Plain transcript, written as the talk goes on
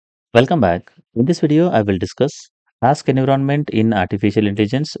Welcome back. In this video, I will discuss task environment in artificial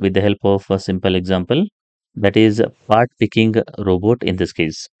intelligence with the help of a simple example, that is part picking robot in this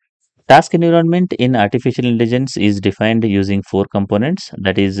case. Task environment in artificial intelligence is defined using four components,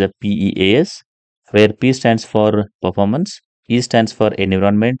 that is PEAS, where P stands for performance, E stands for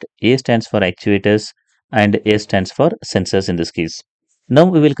environment, A stands for actuators, and A stands for sensors in this case. Now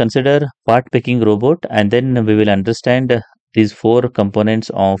we will consider part picking robot and then we will understand these four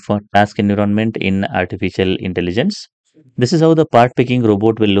components of task environment in artificial intelligence. This is how the part picking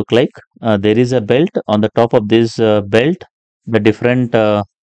robot will look like. There is a belt. On the top of this belt, the different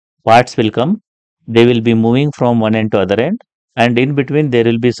parts will come. They will be moving from one end to other end, and in between there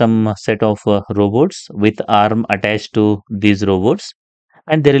will be some set of robots with arm attached to these robots,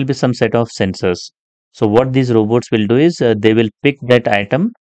 and there will be some set of sensors. So what these robots will do is they will pick that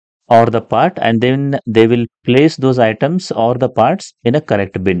item or the part, and then they will place those items or the parts in a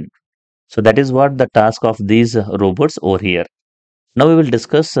correct bin. So that is what the task of these robots over here. Now we will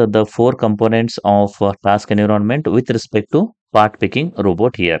discuss the four components of task environment with respect to part picking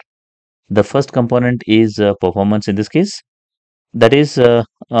robot here. The first component is performance in this case. That is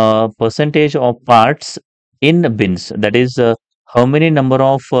percentage of parts in bins. That is how many number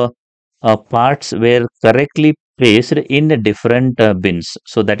of parts were correctly placed in the different bins.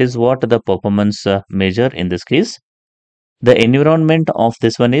 So that is what the performance measure in this case. The environment of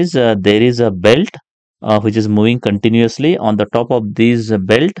this one is there is a belt which is moving continuously. On the top of this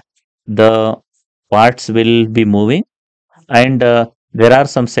belt, the parts will be moving, and there are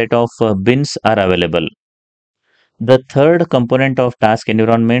some set of bins are available. The third component of task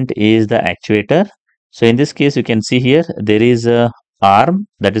environment is the actuator. So in this case, you can see here there is a arm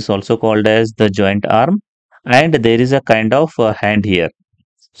that is also called as the joint arm, and there is a kind of hand here.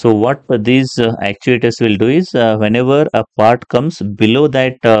 So what these actuators will do is whenever a part comes below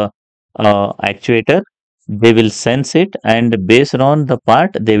that actuator, they will sense it, and based on the part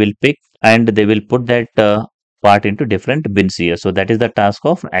they will pick and they will put that part into different bins here. So that is the task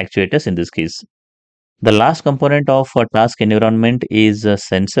of actuators in this case. The last component of task environment is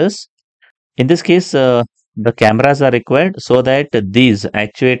sensors. In this case, the cameras are required so that these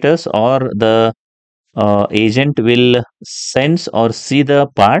actuators or the agent will sense or see the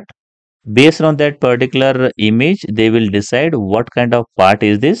part. Based on that particular image, they will decide what kind of part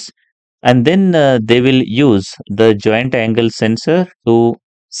is this, and then they will use the joint angle sensor to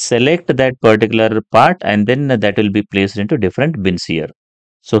select that particular part, and then that will be placed into different bins here.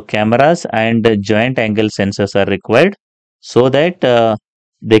 So cameras and joint angle sensors are required so that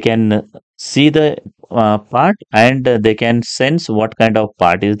they can see the part, and they can sense what kind of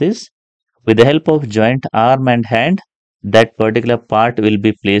part is this. With the help of joint arm and hand, that particular part will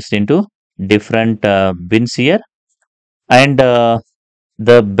be placed into different bins here, and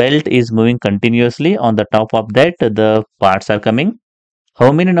the belt is moving continuously. On the top of that, the parts are coming.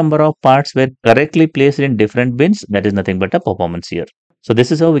 How many number of parts were correctly placed in different bins? That is nothing but a performance here. So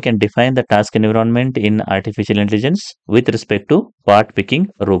this is how we can define the task environment in artificial intelligence with respect to part picking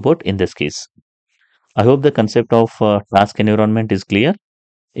robot in this case. I hope the concept of task environment is clear.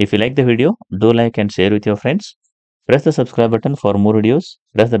 If you like the video, do like and share with your friends. Press the subscribe button for more videos.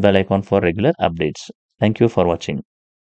 Press the bell icon for regular updates. Thank you for watching.